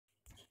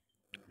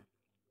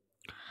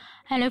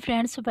Hello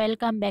friends,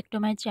 welcome back to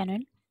my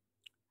channel.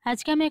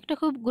 আজকে আমি একটা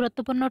খুব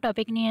গুরুত্বপূর্ণ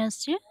টপিক নিয়ে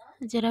আসছি,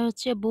 যেটা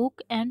হচ্ছে বুক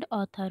অ্যান্ড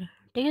অথর।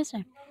 ঠিক আছে,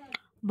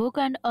 বুক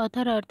অ্যান্ড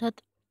অথর অর্থাৎ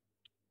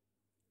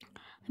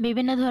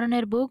বিভিন্ন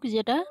ধরনের বুক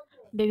যেটা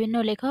বিভিন্ন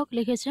লেখক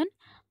লিখেছেন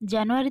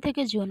জানুয়ারি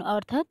থেকে জুন,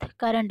 অর্থাৎ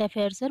কারেন্ট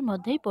অ্যাফেয়ার্সের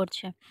মধ্যেই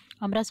পড়ছে।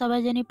 আমরা সবাই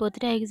জানি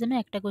প্রতিটা এক্সামে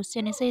একটা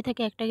কোশ্চেন এসেই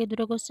থাকে, একটা কি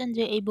দুটো কোশ্চেন,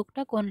 যে এই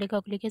বুকটা কোন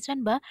লেখক লিখেছেন,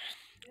 বা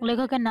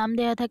লেখকের নাম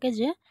দেওয়া থাকে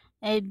যে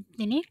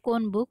তিনি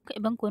কোন বুক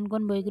এবং কোন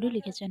কোন বইগুলি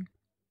লিখেছেন।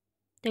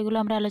 তো এগুলো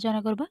আমরা আলোচনা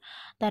করব।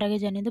 তার আগে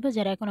জানিয়ে দেবো,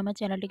 যারা এখন আমার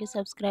চ্যানেলটিকে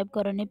সাবস্ক্রাইব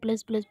করেনি, প্লিজ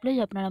প্লিজ প্লিজ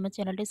আপনারা আমার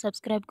চ্যানেলটি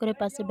সাবস্ক্রাইব করে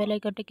পাশে বেল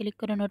আইকনটি ক্লিক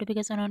করে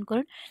নোটিফিকেশন অন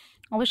করুন।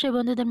 অবশ্যই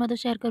বন্ধুদের মধ্যে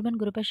শেয়ার করবেন,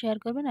 গ্রুপে শেয়ার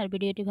করবেন, আর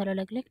ভিডিওটি ভালো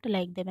লাগলে একটা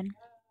লাইক দেবেন।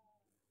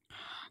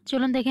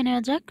 চলুন দেখে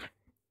নেওয়া যাক।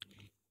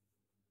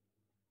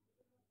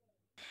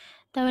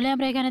 তাহলে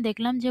আমরা এখানে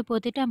দেখলাম যে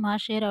প্রতিটা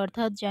মাসের,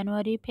 অর্থাৎ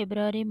জানুয়ারি,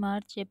 ফেব্রুয়ারি,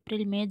 মার্চ,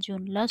 এপ্রিল, মে,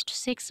 জুন, লাস্ট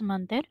 6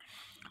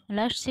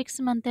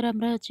 মান্থের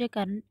আমরা হচ্ছে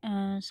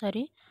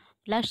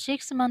লাস্ট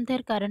 6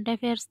 মান্থের কারেন্ট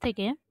অ্যাফেয়ার্স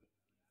থেকে।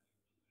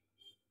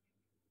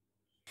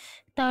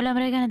 তাহলে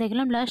আমরা এখানে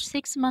দেখলাম লাস্ট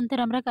 6 মান্থের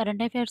আমরা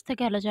কারেন্ট অ্যাফেয়ার্স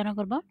থেকে আলোচনা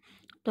করব।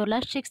 তো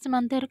লাস্ট 6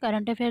 মান্থের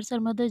কারেন্ট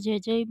অ্যাফেয়ার্সের মধ্যে যে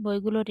যেই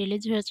বইগুলো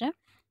রিলিজ হয়েছে,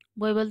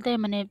 বই বলতে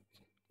মানে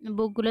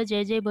বুকগুলো, যে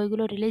যে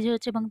বইগুলো রিলিজ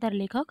হয়েছে এবং তার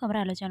লেখক আমরা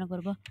আলোচনা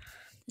করব।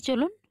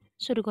 চলুন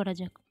শুরু করা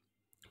যাক।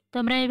 তো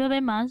আমরা এইভাবে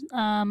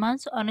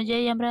মান্থ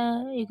অনুযায়ী আমরা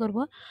করব,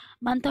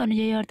 মান্থ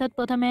অনুযায়ী, অর্থাৎ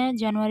প্রথমে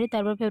জানুয়ারি,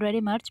 তারপর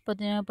ফেব্রুয়ারি, মার্চ,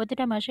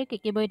 প্রতিটা মাসে কী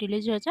কী বই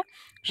রিলিজ হয়েছে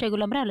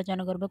সেগুলো আমরা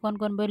আলোচনা করব, কোন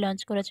কোন বই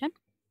লঞ্চ করেছেন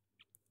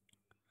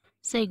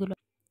সেইগুলো।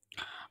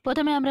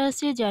 প্রথমে আমরা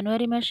আসছি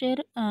জানুয়ারি মাসের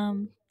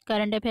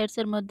কারেন্ট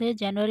অ্যাফেয়ার্সের মধ্যে।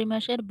 জানুয়ারি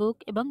মাসের বুক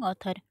এবং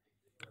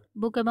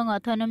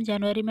অথর নাম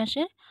জানুয়ারি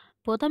মাসে।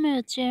 প্রথমে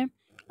হচ্ছে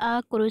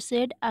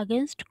ক্রুসেড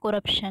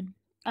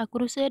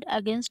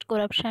আগেনস্ট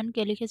করাপশন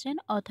কে লিখেছেন,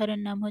 অথরের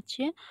নাম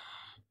হচ্ছে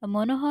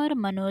মনোহর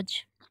মনোজ।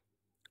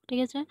 ঠিক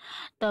আছে,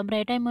 তো আমরা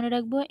এটাই মনে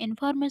রাখবো।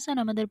 ইনফরমেশন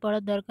আমাদের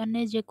পড়ার দরকার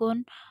নেই যে কোন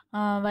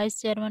ভাইস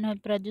চেয়ারম্যান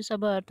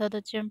রাজ্যসভা, অর্থাৎ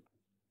হচ্ছে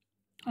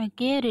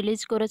কে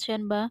রিলিজ করেছেন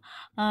বা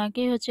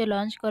কে হচ্ছে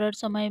লঞ্চ করার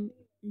সময়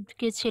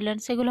কে ছিলেন,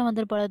 সেগুলো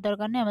আমাদের পড়ার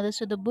দরকার নেই। আমাদের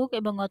শুধু বুক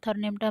এবং অথর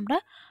নেমটা আমরা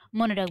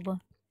মনে রাখবো।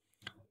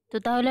 তো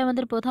তাহলে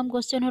আমাদের প্রথম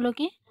কোশ্চেন হলো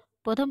কি?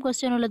 প্রথম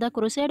কোশ্চেন হলো দ্য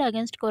ক্রুসেড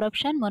আগেনস্ট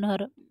করাপশন,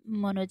 মনোহর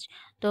মনোজ।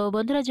 তো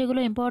বন্ধুরা, যেগুলো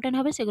ইম্পর্টেন্ট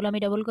হবে সেগুলো আমি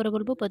ডাবল করে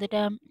বলবো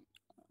প্রতিটা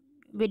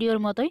ভিডিওর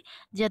মতোই,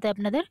 যাতে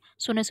আপনাদের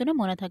শুনে শুনে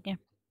মনে থাকে।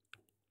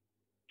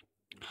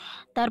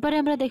 তারপরে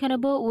আমরা দেখে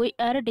নেব উই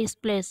আর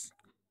ডিসপ্লেস।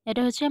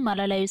 এটা হচ্ছে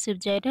মালালা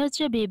ইউসুফজাই, এটা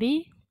হচ্ছে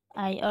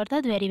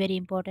অর্থাৎ ভেরি ভেরি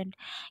ইম্পর্ট্যান্ট।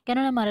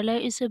 কেননা মালালা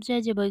ইউসুফজাই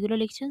যে বইগুলো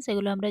লিখছেন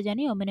সেগুলো আমরা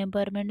জানি ওমেন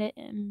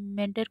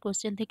এম্পাওয়ারমেন্টের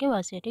কোশ্চেন থেকেও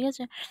আসে। ঠিক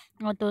আছে,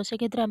 তো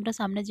সেক্ষেত্রে আমরা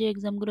সামনে যে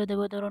এক্সামগুলো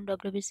দেবো, ধরুন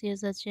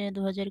WBCS আছে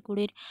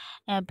 2020-র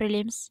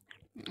প্রিলিমস,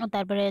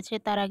 তারপরে আছে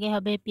তার আগে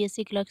হবে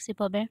পিএসসি ক্লার্কশিপ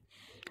হবে,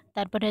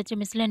 তারপরে হচ্ছে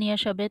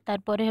মিসলেনিয়াস হবে,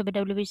 তারপরে হবে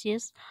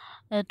WBCS।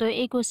 তো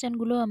এই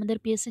কোশ্চেনগুলো আমাদের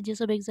পিএসসি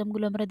যেসব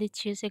এক্সামগুলো আমরা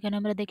দিচ্ছি সেখানে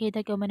আমরা দেখেই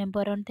থাকি ওমেন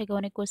এম্পাওয়ারমেন্ট থেকে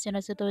অনেক কোশ্চেন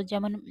আছে। তো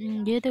যেমন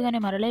যেহেতু এখানে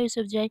মালালা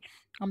ইউসুফজাই,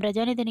 আমরা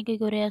জানি তিনি কী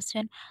করে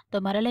আসছেন, তো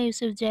মালালা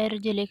ইউসুফজাইয়ের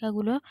যে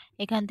লেখাগুলো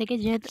এখান থেকে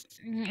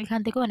এখান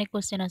থেকে অনেক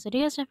কোশ্চেন আসে।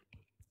 ঠিক আছে,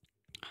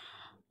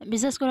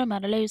 বিশেষ করে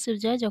মালালা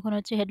ইউসুফজাই যখন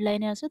হচ্ছে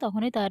হেডলাইনে আসে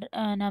তখনই তার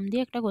নাম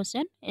দিয়ে একটা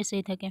কোশ্চেন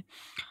এসেই থাকে।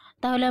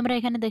 তাহলে আমরা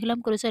এখানে দেখলাম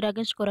crusade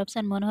against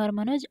corruption Manohar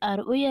Manoj, R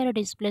we are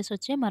displace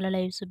হচ্ছে মালালা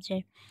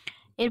ইউসুফজাই।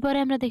 এরপরে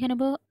আমরা দেখে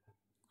নেব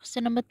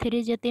কোশ্চেন নাম্বার 3,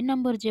 যে 3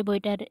 নম্বর যে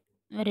বইটার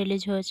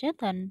রিলিজ হয়েছে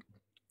তার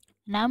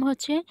নাম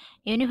হচ্ছে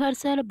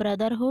universal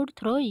Brotherhood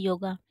throw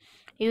yoga.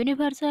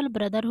 Universal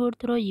Brotherhood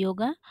throw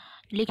yoga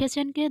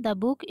লিখেছেন কে? The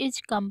book is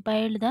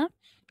compiled the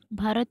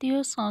ভারতীয়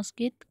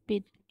সংস্কৃত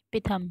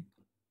পীঠম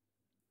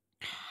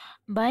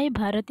বাই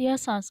ভারতীয়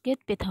সংস্কৃত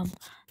পীঠম।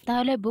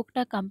 তাহলে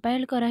বুকটা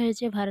কম্পাইল করা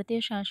হয়েছে ভারতীয়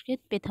সংস্কৃত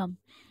পীঠম।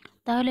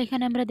 তাহলে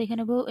এখানে আমরা দেখে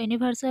নেব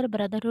ইউনিভার্সাল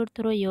ব্রাদারহুড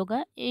থ্রো যোগা।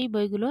 এই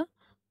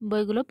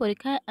বইগুলো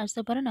পরীক্ষায়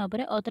আসতে পারে, না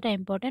পারে, অতটা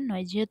ইম্পর্টেন্ট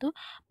নয়, যেহেতু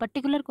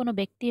পার্টিকুলার কোনো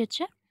ব্যক্তি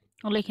হচ্ছে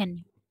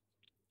লেখেননি।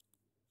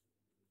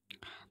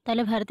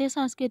 তাহলে ভারতীয়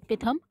সংস্কৃত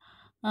পীঠম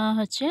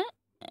হচ্ছে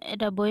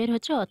এটা বইয়ের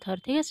হচ্ছে অথর।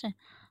 ঠিক আছে,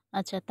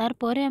 আচ্ছা,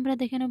 তারপরে আমরা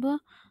দেখে নেব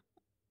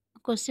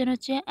কোশ্চেন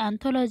হচ্ছে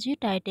anthology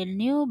title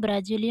new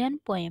Brazilian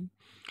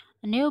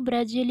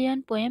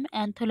poem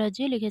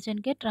anthology লিখেছেন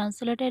কে?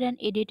 Translated and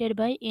edited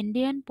by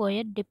Indian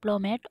poet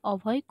diplomat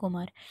অভয়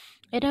কুমার।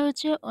 এটা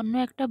হচ্ছে অন্য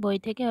একটা বই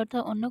থেকে,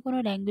 অর্থাৎ অন্য কোনো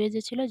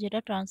ল্যাঙ্গুয়েজে ছিল, যেটা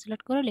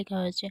ট্রান্সলেট করে লেখা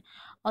হয়েছে,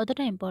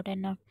 অতটা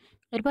ইম্পর্ট্যান্ট না।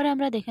 এরপরে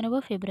আমরা দেখে নেব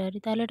ফেব্রুয়ারি।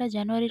 তাহলে এটা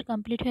জানুয়ারির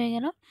কমপ্লিট হয়ে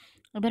গেল,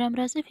 এবার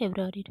আমরা আসি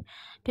ফেব্রুয়ারির।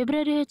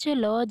 ফেব্রুয়ারি হচ্ছে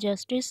ল,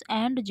 justice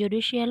and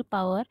judicial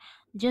power,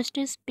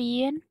 justice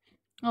PN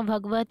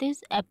ভগবতীজ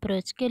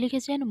approach. কে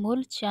লিখেছেন?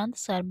 মূলচাঁদ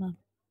শর্মা।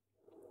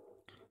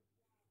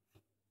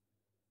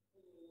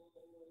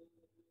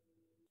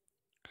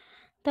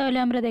 তাহলে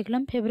আমরা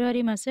দেখলাম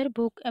ফেব্রুয়ারি মাসের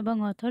বুক এবং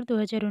অথর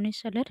 2019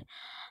 সালের।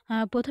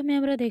 প্রথমে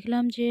আমরা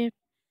দেখলাম যে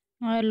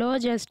ল,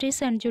 justice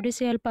and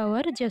judicial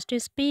power,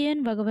 justice PN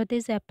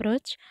ভগবতীজ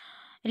approach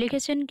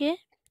লিখেছেন কে?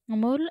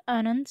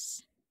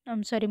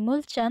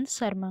 মূলচাঁদ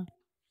শর্মা।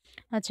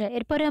 আচ্ছা,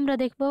 এরপরে আমরা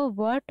দেখব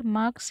what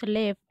marks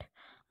left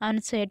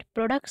unsaid,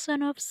 production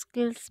of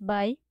skills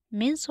by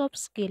means of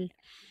skill,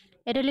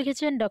 এটা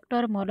লিখেছেন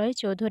doctor Malay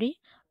Chowdhury,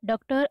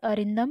 doctor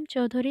Arindam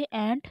Chowdhury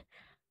and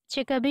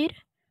চেকাবির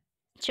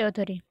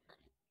Chowdhury.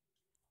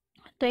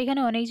 তো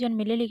এখানে অনেকজন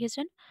মিলে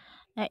লিখেছেন,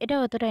 এটা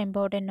অতটা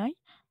ইম্পর্টেন্ট নয়।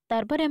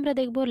 তারপরে আমরা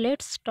দেখব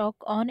let's talk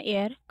on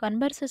air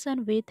conversation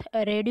with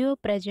radio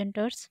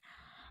প্রেজেন্টার্স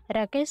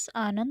Rakesh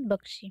আনন্দ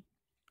বক্সি।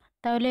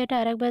 তাহলে এটা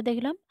আরেকবার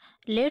দেখলাম,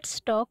 let's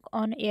talk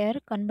on air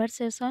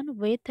conversation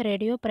with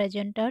radio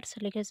প্রেজেন্টার্স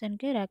লিখেছেন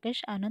কে রাকেশ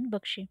আনন্দ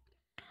বক্সি।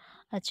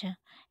 আচ্ছা,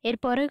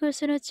 এরপরের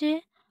কোয়েশ্চেন হচ্ছে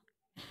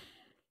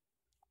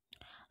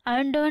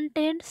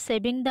আনডাউন্টেড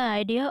saving the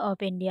idea of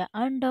India.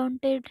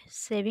 আনডাউন্টেড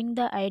saving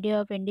the idea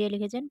of India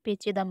লিখেছেন পি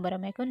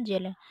চিদম্বরম, এখন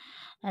জেলে।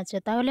 আচ্ছা,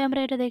 তাহলে আমরা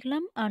এটা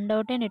দেখলাম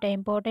আনডাউটেড, এটা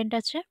ইম্পর্টেন্ট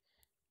আছে।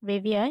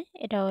 ভিভিআই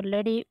এটা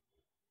অলরেডি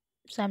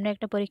সামনে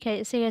একটা পরীক্ষায়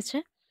এসে গেছে,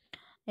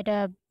 এটা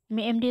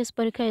এমডিএস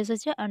পরীক্ষায়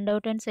এসেছে।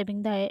 আনডাউটেড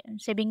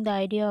saving the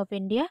idea of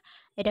India,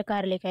 এটা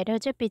কার লেখা? এটা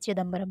হচ্ছে পি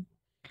চিদম্বরম।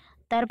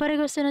 তারপরে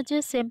কোশ্চেন হচ্ছে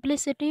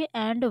সিম্পলিসিটি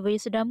অ্যান্ড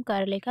উইজডম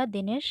কার লেখা?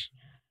 দীনেশ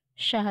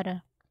সাহারা।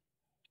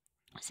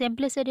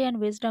 সিম্পলিসিটি অ্যান্ড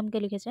উইজডমকে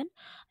লিখেছেন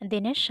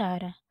দীনেশ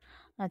সাহারা।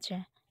 আচ্ছা,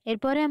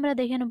 এরপরে আমরা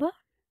দেখে নেব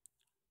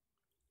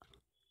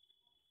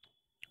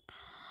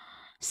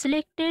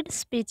selected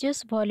speeches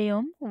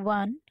volume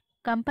 1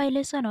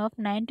 compilation of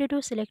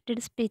 92 selected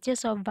speeches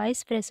of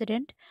Vice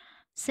President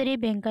Shri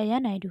Venkaiah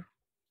Naidu.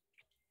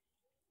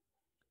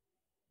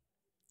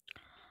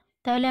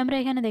 তাহলে আমরা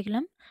এখানে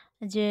দেখলাম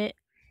যে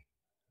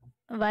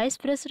ভাইস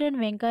প্রেসিডেন্ট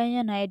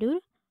ভেঙ্কাইয়া নাইডুর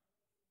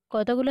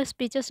কতগুলো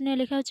স্পিচেস নিয়ে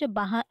লেখা হচ্ছে?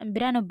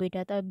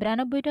 92টা। তাই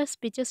 92টা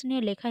স্পিচেস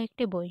নিয়ে লেখা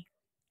একটি বই,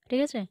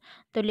 ঠিক আছে।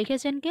 তো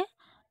লিখেছেন কে?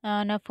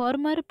 না,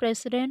 ফর্মার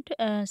প্রেসিডেন্ট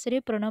শ্রী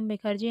প্রণব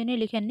মুখার্জি ইনি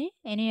লিখেননি,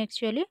 ইনি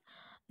অ্যাকচুয়ালি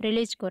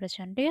রিলিজ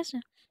করেছেন, ঠিক আছে।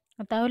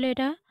 তাহলে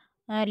এটা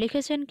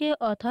লিখেছেন কে?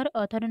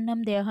 অথরের নাম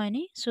দেওয়া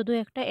হয়নি, শুধু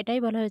একটা এটাই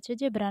বলা হয়েছে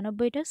যে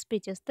 92টা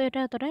স্পিচেস, তো এটা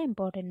অতটা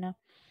ইম্পর্টেন্ট না।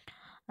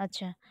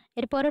 আচ্ছা,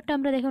 এরপরেরটা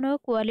আমরা দেখে নেব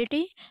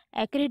quality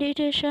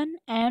accreditation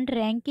and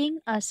ranking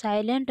a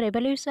silent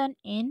revolution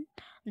in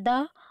the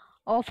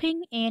অফিং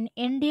in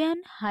Indian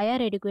higher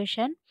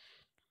education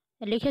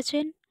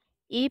লিখেছেন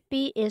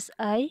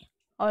ইপিএসআই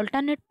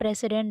alternate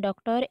president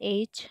doctor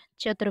H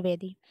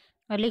Chaturvedi.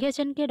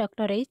 লিখেছেন কি?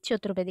 ডক্টর এইচ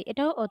চতুর্বেদী,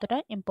 এটাও অতটা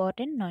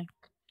ইম্পর্টেন্ট নয়।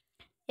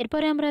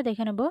 এরপরে আমরা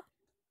দেখে নেব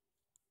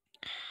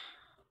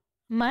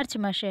মার্চ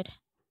মাসের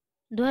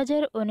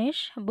 2019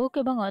 বুক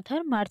এবং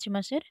অথর মার্চ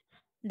মাসের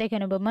দেখে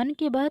নেব। মন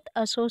কি বাত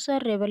আ সোশ্যাল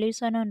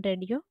রেভলিউশন অন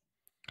রেডিও,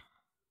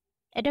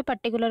 এটা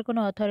পার্টিকুলার কোনো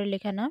অথরের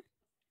লেখা না।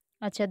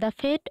 আচ্ছা, দ্য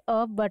ফেট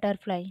অফ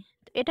বাটারফ্লাই,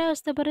 এটা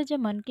আসতে পারে যে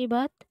মন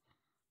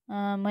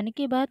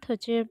কি বাত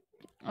হচ্ছে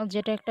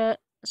যেটা একটা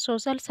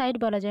সোশ্যাল সাইট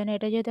বলা যায় না,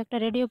 এটা যেহেতু একটা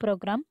রেডিও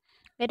প্রোগ্রাম,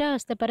 এটা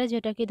আসতে পারে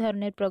যেটা কি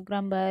ধরনের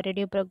প্রোগ্রাম বা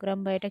রেডিও প্রোগ্রাম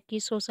বা এটা কি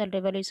সোশ্যাল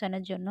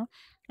রেভলিউশনের জন্য,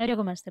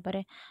 এরকম আসতে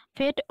পারে।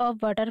 ফেট অফ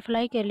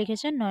বাটারফ্লাই কে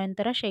লিখেছেন?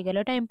 নয়নতারা সেগেল,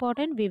 এটা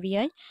ইম্পর্টেন্ট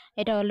ভিভিআই,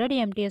 এটা অলরেডি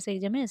এমটিএস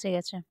এক্সামে এসে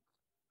গেছে,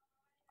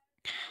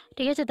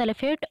 ঠিক আছে। তাহলে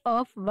ফেট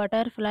অফ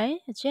বাটারফ্লাই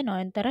হচ্ছে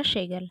নয়নতারা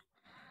সেগেল।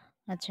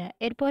 আচ্ছা,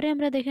 এরপরে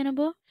আমরা দেখে নেব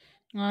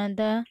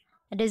the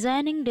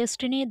designing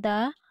destiny the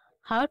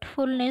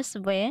হার্টফুলনেস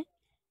way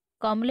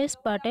Kamlesh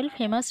Patel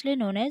ফেমাসলি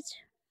known as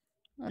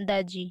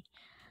দাজি।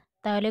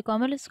 তাহলে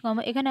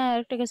এখানে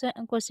আরেকটা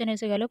কোশ্চেন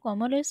এসে গেল,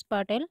 কমলেশ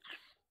পাটেল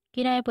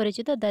কি নামে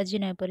পরিচিত? দাজি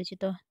নামে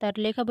পরিচিত। তার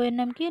লেখা বইয়ের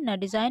নাম কি? না,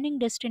 ডিজাইনিং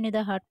ডেস্টিনি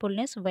দ্য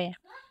হার্টফুলনেস ওয়ে,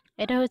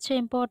 এটা হচ্ছে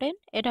ইম্পর্টেন্ট,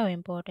 এটাও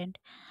ইম্পর্টেন্ট।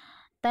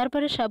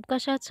 তারপরে সবকা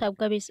সাথ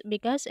সবকা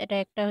বিকাশ, এটা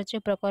একটা হচ্ছে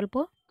প্রকল্প।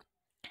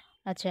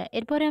 আচ্ছা,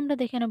 এরপরে আমরা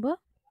দেখে নেব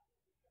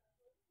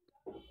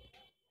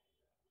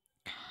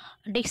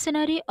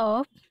dictionary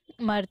of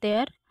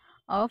মার্তেয়ার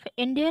of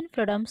Indian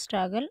freedom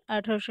struggle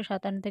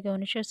 1857 থেকে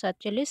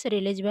 1947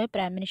 release by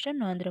prime minister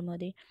Narendra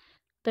Modi.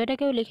 তো এটা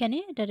কেউ লিখেনি,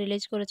 এটা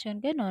রিলিজ করেছেন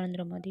কে?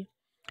 নরেন্দ্র মোদী।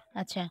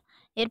 আচ্ছা,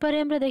 এরপরে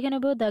আমরা দেখে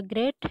নেব the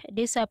great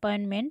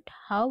disappointment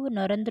how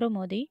Narendra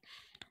Modi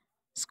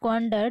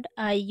স্কোয়ান্ডার্ড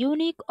a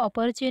unique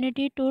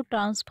opportunity to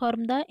transform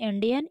the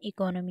Indian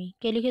economy,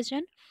 কে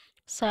লিখেছেন?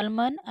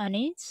 সালমান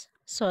আনিস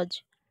সজ,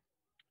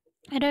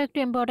 এটা একটু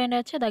ইম্পর্টেন্ট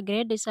আছে। The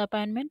great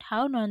disappointment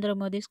how Narendra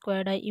Modi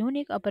squared a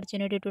unique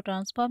opportunity to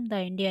transform the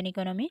Indian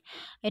economy,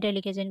 এটা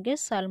লিখেছেন কে?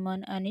 সালমান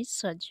আনিস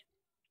সজ।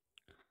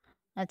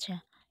 আচ্ছা,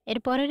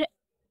 এরপরের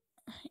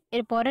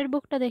এরপরের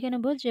বুকটা দেখে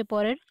নেব, যে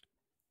পরের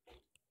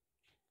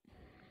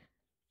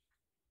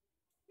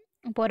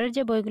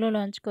যে বইগুলো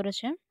লঞ্চ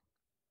করেছে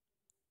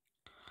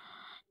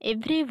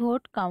এভরি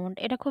ভোট কাউন্ট,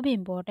 এটা খুবই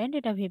ইম্পর্টেন্ট,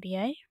 এটা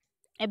ভিভিআই।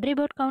 এভরি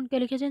ভোট কাউন্টকে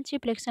লিখেছেন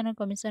chief election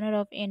commissioner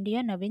of India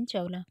নবীন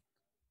চাওলা।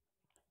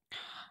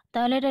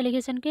 তাহলে এটা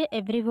লিখেছেন কি?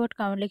 এভরি ভোট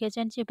কাউন্ট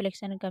লিখেছেন chief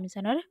election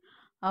commissioner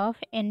of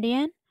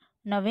Indian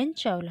নবীন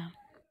চাওলা।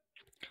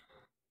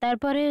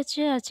 তারপরে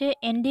আছে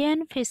ইন্ডিয়ান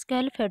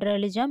ফিসক্যাল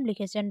ফেডারালিজম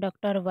লিখেছেন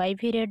doctor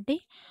YV Reddy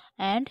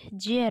and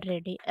GR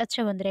Reddy. আচ্ছা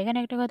বন্ধুরা, এখানে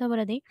একটা কথা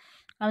বলে দিই,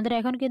 আমাদের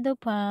এখন কিন্তু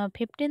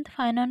 15th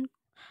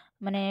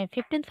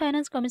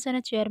ফাইন্যান্স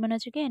কমিশনের চেয়ারম্যান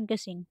আছে কি? এনকে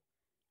সিং,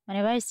 মানে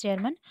ভাইস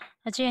চেয়ারম্যান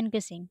আছে এনকে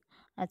সিং।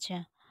 আচ্ছা,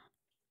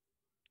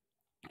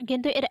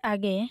 কিন্তু এর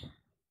আগে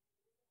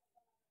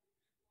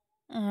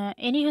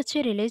ইনি হচ্ছে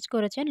রিলিজ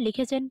করেছেন,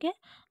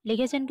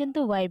 লিখেছেন কিন্তু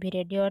ওয়াইভি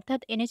রেড্ডি, অর্থাৎ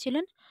ইনি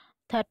ছিলেন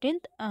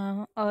 13th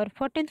আর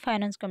 14th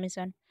ফাইন্যান্স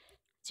কমিশন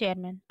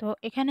চেয়ারম্যান। তো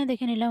এখানে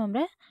দেখে নিলাম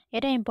আমরা,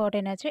 এটা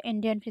ইম্পর্টেন্ট আছে,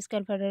 ইন্ডিয়ান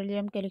ফিসক্যাল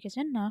ফেডারেলিজমকে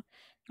লিখেছেন না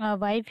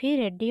ওয়াইভি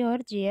রেড্ডি আর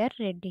জিআর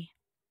রেড্ডি।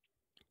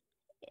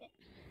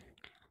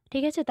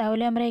 ঠিক আছে,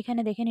 তাহলে আমরা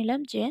এখানে দেখে নিলাম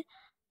যে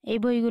এই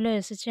বইগুলো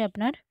এসেছে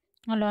আপনার,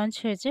 লঞ্চ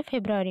হয়েছে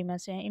ফেব্রুয়ারি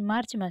মাসে,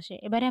 মার্চ মাসে।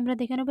 এবারে আমরা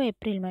দেখে নেব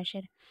এপ্রিল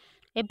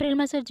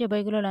মাসের যে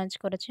বইগুলো লঞ্চ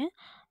করেছে,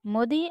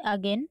 Modi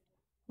again,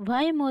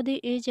 why Modi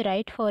is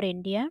right for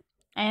India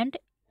and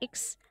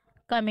x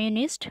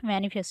communist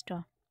manifesto,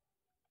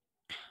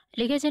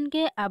 লিখেছেন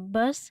কে?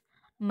 আব্বাস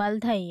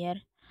মালধাইয়ার।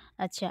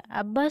 আচ্ছা,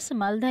 আব্বাস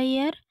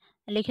মালধাইয়ার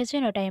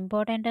লিখেছেন, ওটা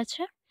ইম্পর্ট্যান্ট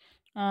আছে।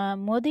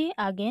 Modi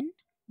again,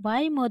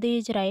 why Modi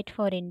is right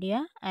for India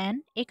and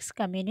x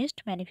communist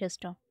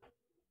manifesto.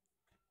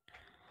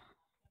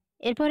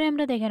 এরপরে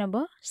আমরা দেখে নেব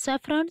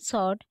saffron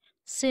short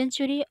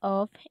century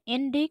of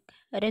Indic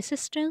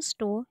resistance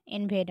two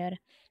ইনভেডার,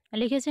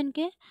 লিখেছেন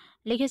কে?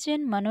 লিখেছেন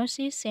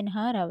মানসী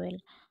সিনহা রাওয়েল।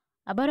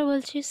 আবারও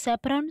বলছি,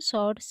 saffron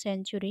short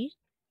century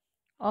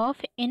of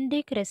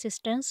Indic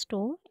resistance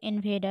two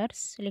ইনভেডার্স,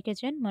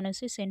 লিখেছেন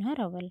মানসী Sinha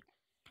Rawel.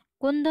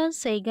 Kundan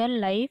সেইগাল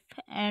life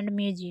and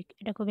music,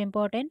 এটা খুব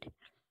ইম্পর্টেন্ট,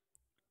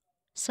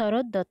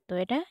 শরৎ দত্ত।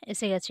 এটা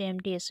এসে গেছে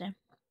এমটিএসে।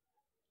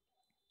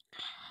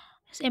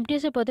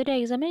 এমটিএসে প্রতিটা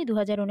এক্সামে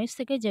 2019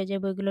 থেকে যে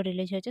বইগুলো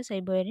রিলিজ হয়েছে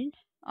সেই বইয়ের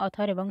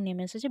অথর এবং নেম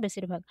এসেছে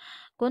বেশিরভাগ।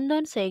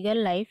 কুন্দন সেইগাল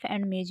লাইফ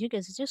অ্যান্ড মিউজিক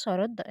এসেছে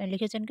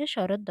লিখেছেন কে?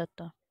 শরৎ দত্ত।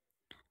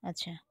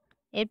 আচ্ছা,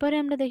 এরপরে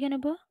আমরা দেখে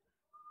নেব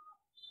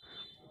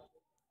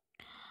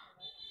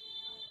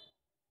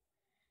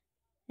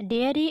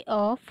Diary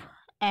of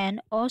an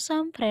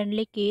Awesome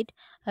Friendly Kid,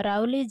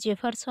 রাউলি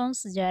জেফারসনস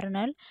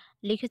journal,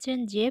 লিখেছেন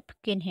জেফ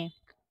কিনহে।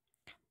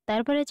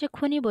 তারপরে হচ্ছে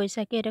খুনি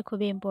বৈশাখী, এটা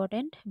খুবই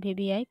ইম্পর্টেন্ট,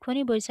 ভিভিআই।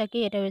 খুনি বৈশাখী,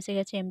 এটা এসে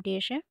গেছে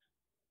এমটিএসে।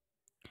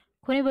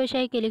 খুনি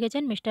বৈশাখী কে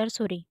লিখেছেন? মিস্টার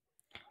সুরি।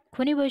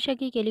 খুনি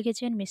বৈশাখী কে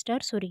লিখেছেন? মিস্টার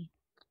সুরি।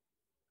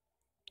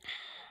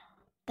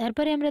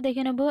 তারপরে আমরা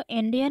দেখে নেব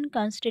ইন্ডিয়ান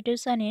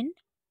কনস্টিটিউশন ইন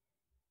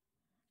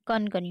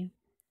কনকনি,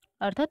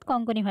 অর্থাৎ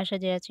কঙ্কনি ভাষা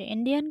যে আছে,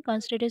 ইন্ডিয়ান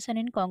কনস্টিটিউশন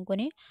ইন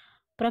কঙ্কনি।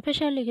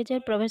 প্রফেসর লিখেছেন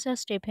professor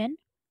Stephen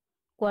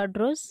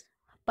কোয়াড্রোস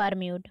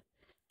পারমিউড।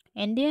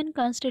 Indian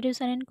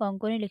constitution in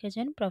কঙ্কনি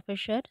লিখেছেন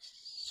প্রফেসর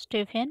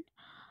স্টিফেন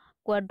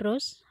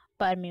কোয়াড্রোস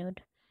পারমিউড।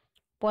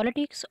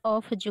 পলিটিক্স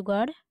অফ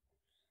জুগাড়,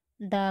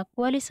 দ্য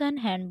কোয়ালিশন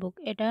হ্যান্ডবুক,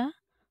 এটা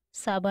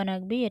সাবা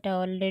নাকবি, এটা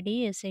অলরেডি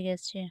এসে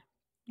গেছে,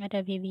 এটা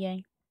ভিভিআই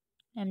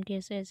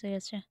এমটিএসে এসে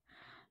গেছে।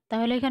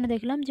 তাহলে এখানে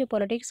দেখলাম যে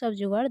পলিটিক্স অফ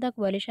জুগাড় দ্য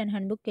কোয়ালিশন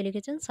হ্যান্ডবুক কে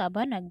লিখেছেন?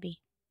 সাবা নাকবি।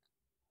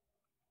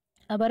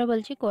 আবারও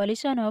বলছি,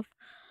 কোয়ালিশন অফ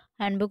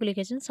হ্যান্ডবুক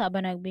লিখেছেন সাবা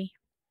নাকবি।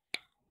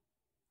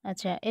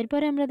 আচ্ছা,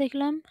 এরপরে আমরা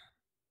দেখলাম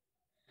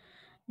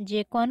যে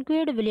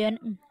কনকিউড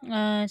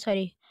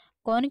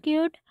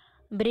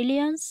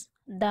brilliance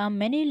the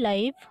many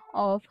life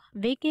of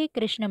V K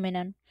Krishna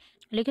Menon,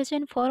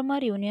 লিখেছেন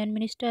former union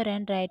minister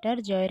and writer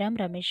Jayram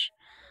Ramesh.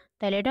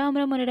 তাহলে এটাও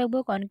আমরা মনে রাখবো,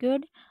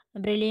 কনকিউড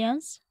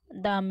brilliance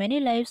the many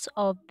lives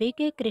of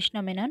V K Krishna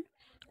Menon,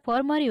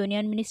 former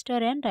union minister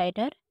and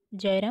writer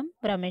Jayram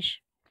Ramesh.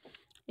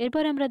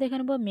 এরপর আমরা দেখে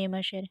নেব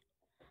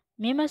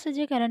মে মাসে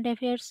যে কারেন্ট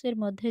অ্যাফেয়ার্সের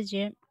মধ্যে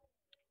যে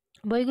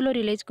বইগুলো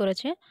রিলিজ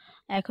করেছে,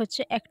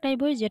 একটাই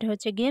বই, যেটা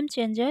হচ্ছে গেম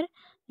চেঞ্জার,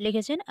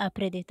 লিখেছেন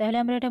আফ্রিদি। তাহলে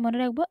আমরা এটা মনে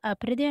রাখবো,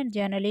 আফ্রিদি অ্যান্ড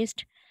জার্নালিস্ট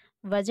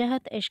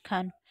ওয়াজাহাত এশ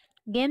খান।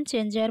 গেম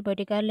চেঞ্জার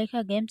বইটি কার লেখা?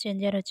 গেম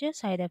চেঞ্জার হচ্ছে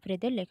শাহিদ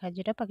আফ্রিদির লেখা,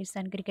 যেটা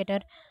পাকিস্তান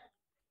ক্রিকেটার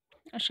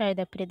শাহিদ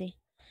আফ্রিদি।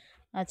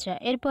 আচ্ছা,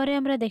 এরপরে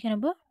আমরা দেখে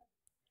নেব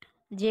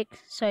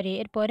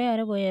এরপরে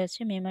আরও বই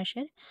আছে মে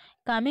মাসের,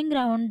 কামিং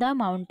রাউন্ড দ্য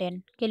মাউন্টেন,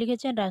 কে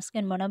লিখেছেন?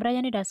 Ruskin bond. আমরা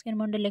জানি রাস্কিন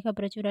বন্ডের লেখা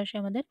প্রচুর আসে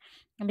আমাদের,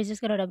 বিশেষ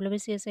করে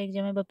ডাব্লিউবিসিএস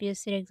এক্সামে বা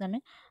পিএসসির এক্সামে,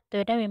 তো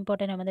এটাও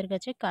ইম্পর্টেন্ট আমাদের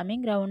কাছে। কামিং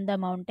রাউন্ড দ্য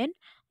মাউন্টেন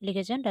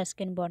লিখেছেন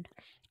Ruskin bond.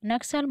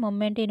 Naxal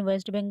movement in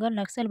West Bengal,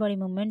 Naxalbari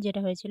movement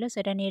যেটা হয়েছিল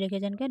সেটা নিয়ে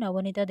লিখেছেন কে?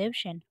 নবনীতা দেব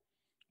সেন।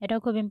 এটাও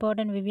খুব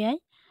ইম্পর্টেন্ট ভিভিআই,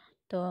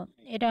 তো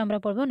এটা আমরা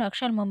পড়বো।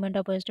 Naxal movement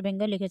of West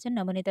Bengal লিখেছেন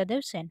নবনীতা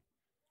দেব সেন।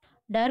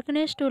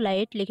 ডার্কনেস টু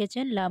লাইট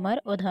লিখেছেন লামার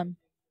ওধাম।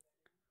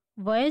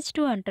 Voice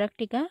two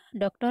Antarctica,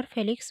 doctor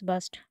Felix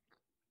bast.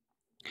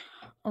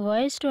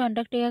 Voice two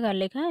Antarctica কার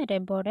লেখা? এটা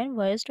ইম্পর্টেন্ট,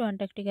 ভয়েজ টু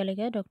অ্যান্টার্কটিকা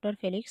লেখা ডক্টর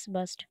ফেলিক্স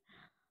বাস্ট।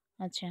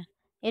 আচ্ছা,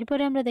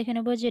 এরপরে আমরা দেখে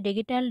নেব যে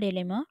digital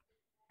dilemma,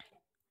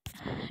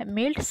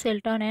 mint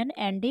সেলটন and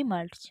Andy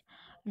March.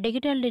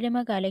 Digital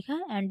dilemma কার লেখা?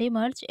 অ্যান্ডি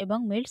মার্চ এবং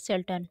মিল্ট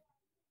সেলটন।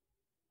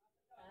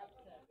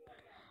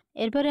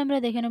 এরপরে আমরা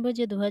দেখে নেব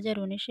যে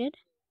 2019-এর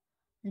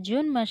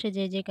জুন মাসে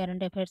যে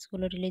কারেন্ট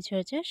অ্যাফেয়ার্সগুলো রিলিজ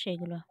হয়েছে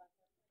সেগুলো,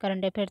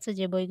 কারেন্ট অ্যাফেয়ার্সে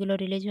যে বইগুলো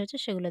রিলিজ হয়েছে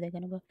সেগুলো দেখে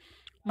নেব।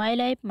 মাই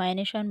লাইফ মাই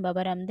নেশন,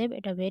 বাবা রামদেব,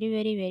 এটা very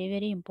very very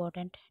very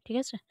important. ঠিক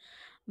আছে,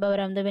 বাবা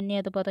রামদেবের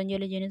নিয়ে তো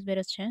পতঞ্জলি জিনিস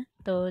বেরোচ্ছে,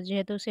 তো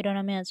যেহেতু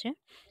শিরোনামে আছে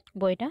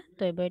বইটা,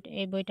 তো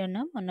এই বইটার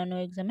নাম অন্যান্য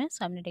এক্সামে,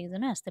 সামনের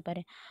এক্সামে আসতে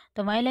পারে। তো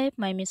মাই লাইফ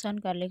মাই মিশন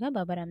কার লেখা?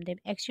 বাবা রামদেব।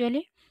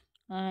 অ্যাকচুয়ালি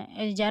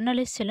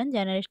জার্নালিস্ট ছিলেন,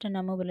 জার্নালিস্টের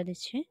নামও বলে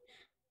দিচ্ছি।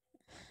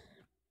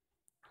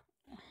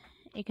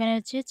 এখানে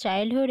হচ্ছে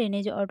childhood in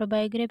is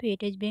autobiography,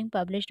 it is being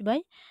published by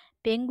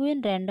penguin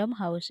random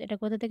house, এটা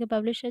কোথা থেকে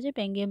পাবলিশ হয়েছে?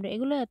 পেঙ্গুইন,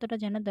 এগুলো এতটা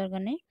জানার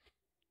দরকার নেই,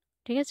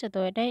 ঠিক আছে? তো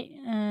এটাই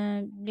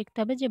লিখতে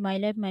হবে যে my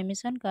life my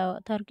mission,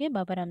 author কে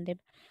বাবা Ramdev.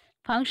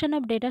 Function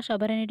of data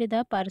সভারেনিটি the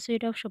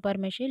pursuit of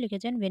সুপারমেসি,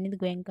 লিখেছেন বিনীত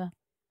গোয়েঙ্কা।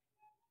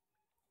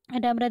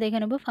 এটা আমরা দেখে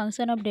নেব,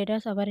 function of data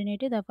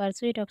সভারেনিটি the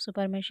pursuit of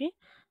সুপারমেসি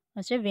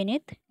হচ্ছে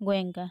বিনীত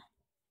গোয়েঙ্কা।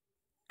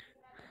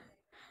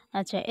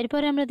 আচ্ছা,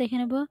 এরপরে আমরা দেখে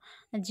নেব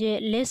যে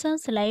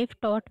লেসন্স লাইফ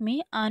টট মি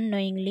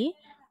আননোয়িংলি,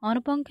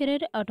 অনুপম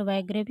খেরের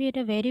অটোবায়োগ্রাফি।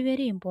 এটা ভেরি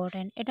ভেরি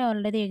ইম্পর্ট্যান্ট, এটা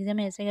অলরেডি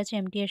এক্সামে এসে গেছে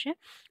এমটিএসে।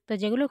 তো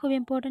যেগুলো খুব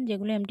ইম্পর্ট্যান্ট,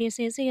 যেগুলো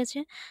এমটিএসে এসে গেছে,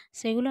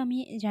 সেগুলো আমি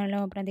জানলাম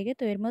আপনাদেরকে।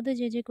 তো এর মধ্যে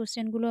যে যে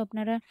কোশ্চেনগুলো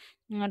আপনারা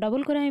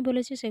ডবল করে আমি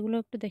বলেছি, সেগুলো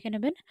একটু দেখে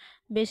নেবেন।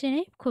 বেশি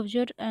নেই, খুব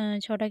জোর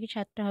 6টা কি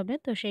 7টা হবে।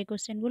 তো সেই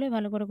কোশ্চেনগুলোই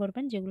ভালো করে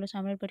করবেন, যেগুলো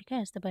সামনের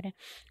পরীক্ষায় আসতে পারে।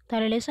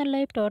 তাহলে লেসন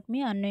লাইফ টট মি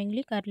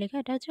আননোয়িংলি কার লেখা?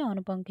 এটা হচ্ছে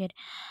Anupam Kher.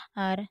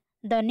 Are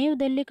the new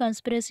Delhi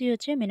conspiracy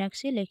হচ্ছে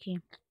মীনাক্ষী লেখি।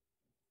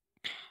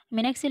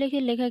 মীনাক্ষী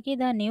লেখির লেখা কি?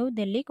 The new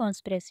Delhi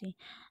conspiracy.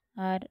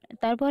 আর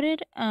তারপরের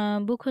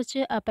বুক হচ্ছে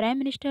আ prime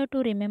minister to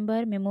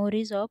remember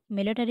memories of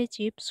military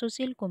chief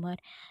Sushil Kumar,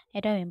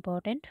 এটাও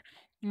important.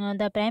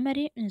 The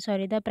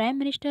prime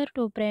minister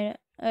to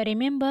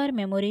remember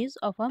memories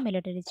of a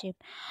military chief.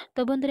 তো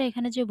বন্ধুরা,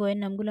 এখানে যে বইয়ের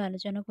নামগুলো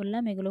আলোচনা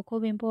করলাম, এগুলো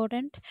খুব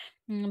ইম্পর্ট্যান্ট।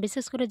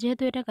 বিশেষ করে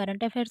যেহেতু এটা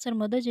কারেন্ট অ্যাফেয়ার্সের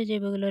মধ্যে যে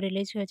বইগুলো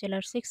রিলিজ হয়েছে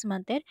লাস্ট 6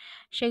 মান্থের,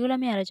 সেগুলো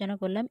আমি আলোচনা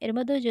করলাম। এর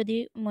মধ্যেও যদি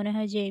মনে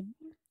হয় যে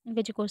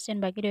কিছু কোশ্চেন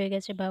বাকি রয়ে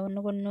গেছে বা অন্য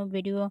কোনো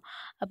ভিডিও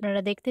আপনারা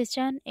দেখতে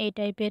চান এই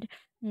টাইপের,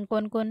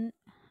 কোন কোন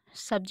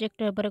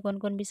সাবজেক্টের উপরে, কোন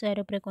কোন বিষয়ের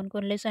উপরে, কোন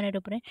কোন লেসনের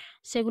উপরে,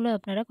 সেগুলো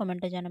আপনারা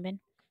কমেন্টে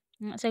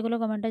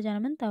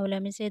জানাবেন। তাহলে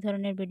আমি সেই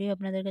ধরনের ভিডিও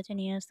আপনাদের কাছে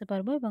নিয়ে আসতে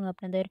পারবো, এবং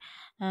আপনাদের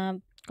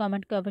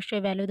কমেন্টকে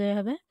অবশ্যই ভ্যালু দেওয়া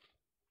হবে।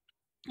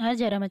 আর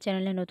যারা আমার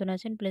চ্যানেলে নতুন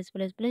আছেন, প্লিজ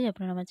প্লিজ প্লিজ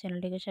আপনারা আমার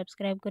চ্যানেলটিকে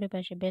সাবস্ক্রাইব করে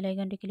পাশে বেল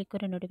আইকনটি ক্লিক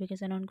করে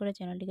নোটিফিকেশন অন করে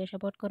চ্যানেলটিকে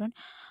সাপোর্ট করুন।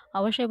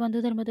 অবশ্যই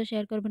বন্ধুদের মধ্যে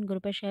শেয়ার করবেন,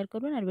 গ্রুপে শেয়ার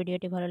করবেন, আর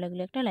ভিডিওটি ভালো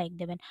লাগলে একটা লাইক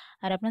দেবেন।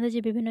 আর আপনাদের যে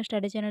বিভিন্ন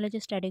স্টাডি চ্যানেল আছে,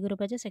 স্টাডি গ্রুপ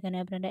আছে, সেখানে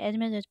আপনারা অ্যাজ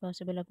মাচ অ্যাজ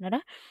পসিবল আপনারা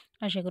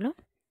সেগুলো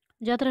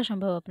যতটা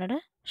সম্ভব আপনারা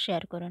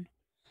শেয়ার করুন,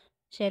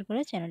 শেয়ার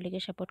করে চ্যানেলটিকে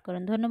সাপোর্ট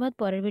করুন। ধন্যবাদ।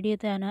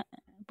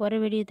 পরের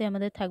ভিডিওতে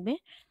আমাদের থাকবে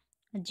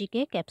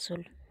জিকে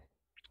ক্যাপসুল,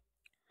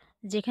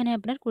 যেখানে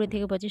আপনার 20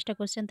 থেকে 25টা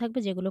কোশ্চেন থাকবে,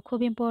 যেগুলো খুব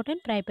ইম্পর্ট্যান্ট,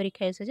 প্রায়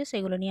পরীক্ষায় এসেছে,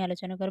 সেগুলো নিয়ে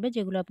আলোচনা করবে,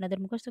 যেগুলো আপনাদের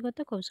মুখস্থ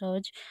করতে খুব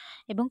সহজ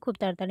এবং খুব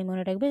তাড়াতাড়ি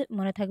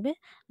মনে থাকবে,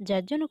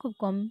 যার জন্য খুব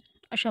কম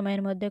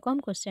সময়ের মধ্যে কম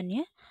কোশ্চেন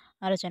নিয়ে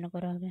আলোচনা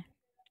করা হবে।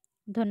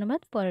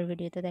 ধন্যবাদ। পরের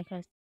ভিডিওতে দেখা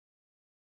হচ্ছে।